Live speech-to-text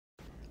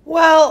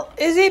Well,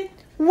 is it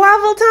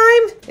waffle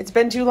time? It's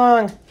been too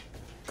long.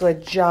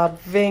 Good job,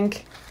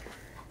 Vink.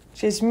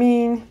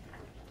 Jasmine,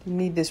 you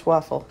need this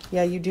waffle.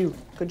 Yeah, you do.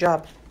 Good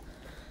job.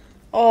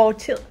 Oh,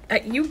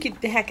 you get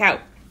the heck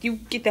out. You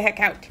get the heck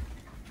out.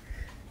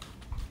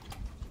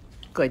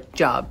 Good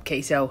job,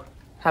 Queso.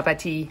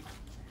 Habati.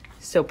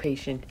 So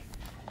patient.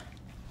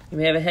 You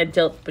may have a head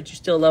tilt, but you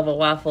still love a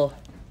waffle.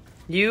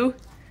 You?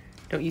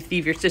 Don't you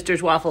thieve your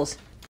sister's waffles.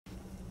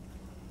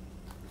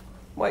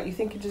 What, you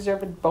think you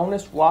deserve a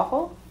bonus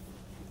waffle?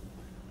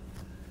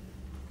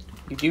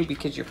 You do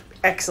because you're an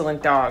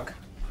excellent dog.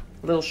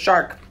 A little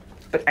shark,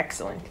 but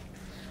excellent.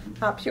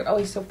 Hops, you're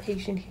always so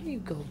patient. Here you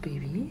go,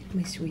 baby.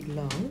 My sweet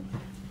love.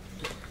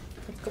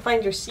 Let's go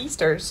find your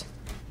sisters.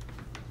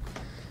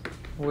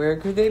 Where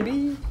could they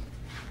be?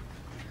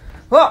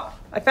 Oh,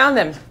 I found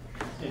them.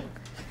 Yeah.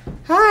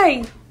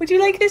 Hi, would you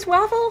like this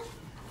waffle?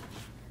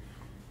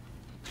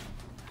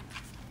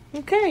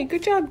 Okay,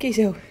 good job,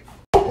 Queso.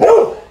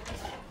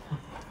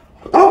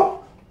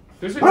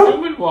 There's a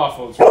human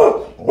waffle.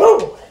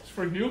 It's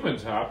for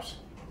humans, Hops.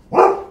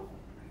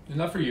 It's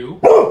not for you.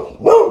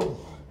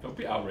 Don't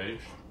be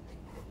outraged.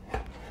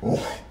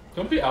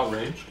 Don't be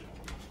outraged.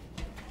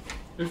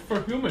 It's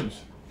for humans.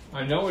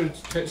 I know it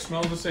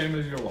smells the same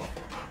as your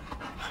waffle.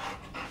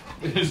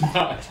 It is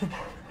not.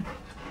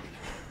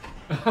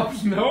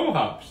 Hops, no,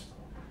 Hops.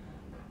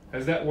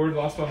 Has that word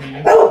lost all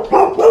meaning?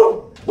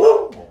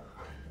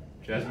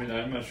 Jasmine,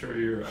 I'm not sure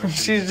you're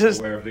She's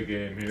just aware of the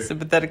game here.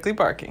 Sympathetically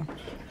barking.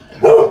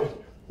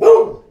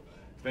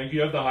 Thank you.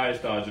 You have the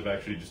highest odds of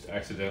actually just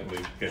accidentally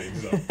getting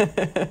some.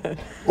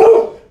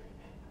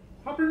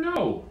 Hopper,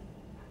 no.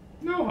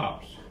 No,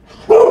 Hops.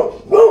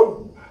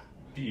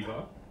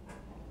 Diva.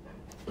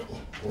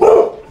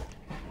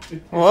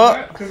 It's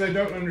not because I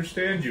don't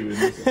understand you in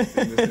this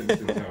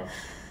instance, Hops.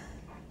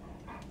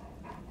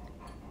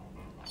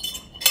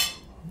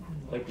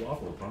 You like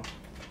waffles, huh?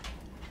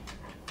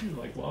 You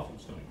like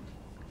waffles, don't you?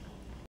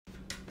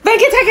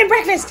 Make it second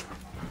breakfast!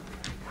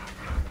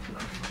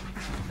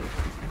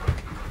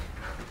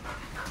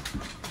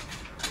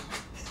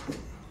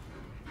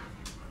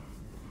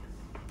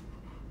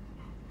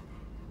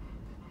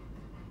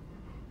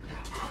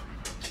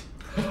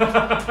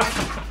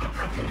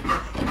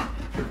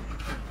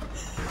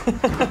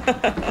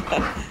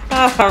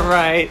 All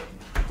right.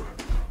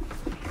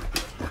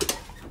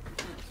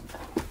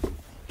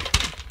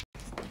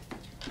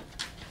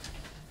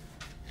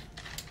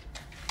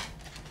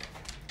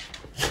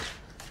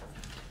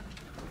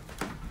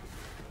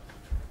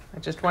 I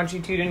just want you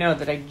two to know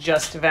that I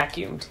just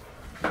vacuumed.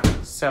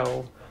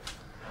 So...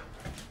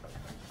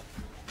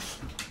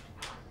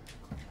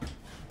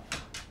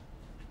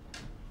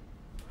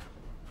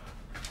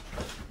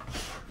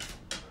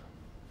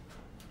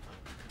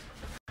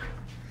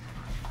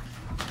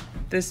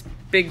 This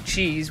big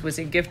cheese was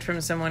a gift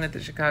from someone at the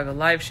Chicago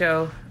Live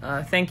Show.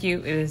 Thank you.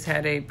 It has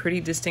had a pretty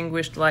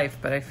distinguished life,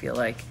 but I feel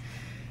like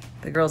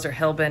the girls are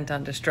hell-bent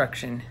on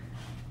destruction.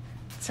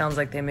 It sounds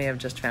like they may have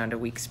just found a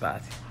weak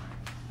spot.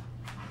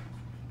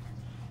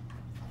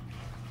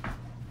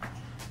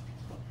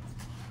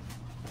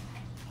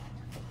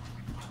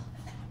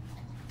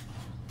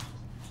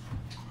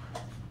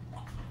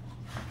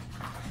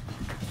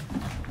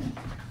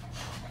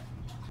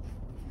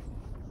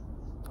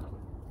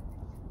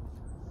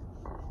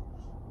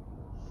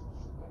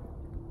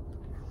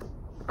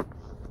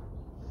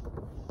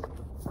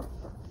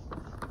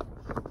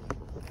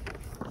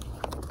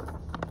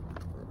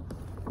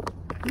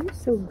 You're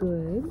so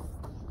good.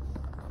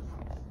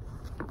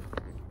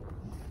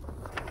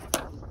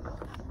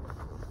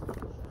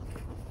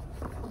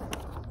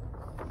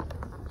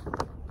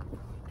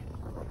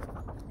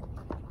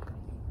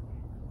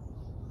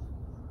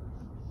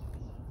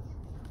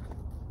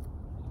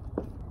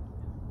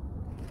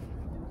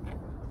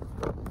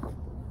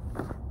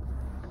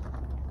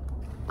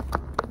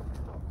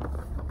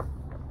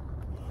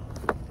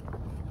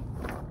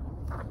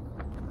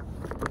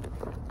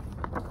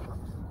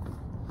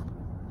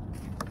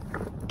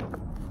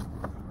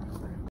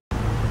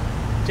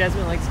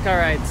 Jasmine likes car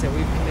rides, so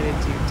we've committed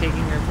to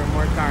taking her for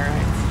more car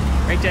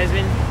rides. Right,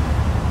 Jasmine?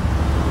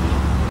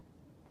 I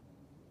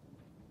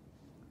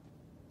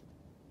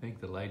think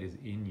the light is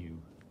in you.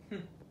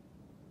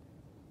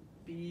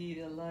 Be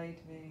the light,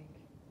 Vink.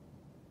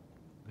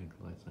 I think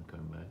the light's not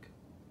coming back.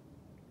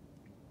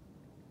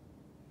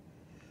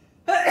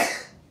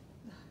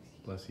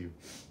 Bless you.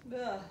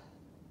 Ugh.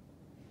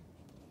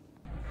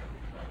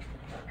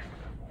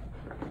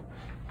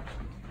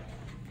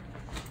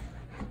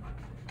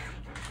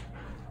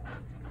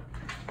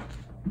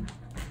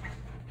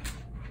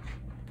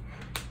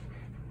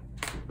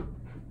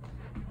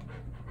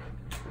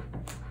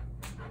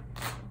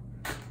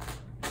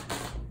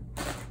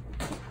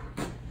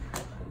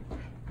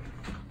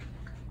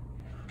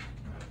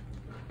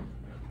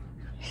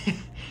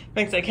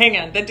 Vink's like, hang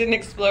on, that didn't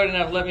explode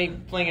enough. Let me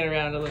fling it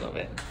around a little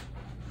bit.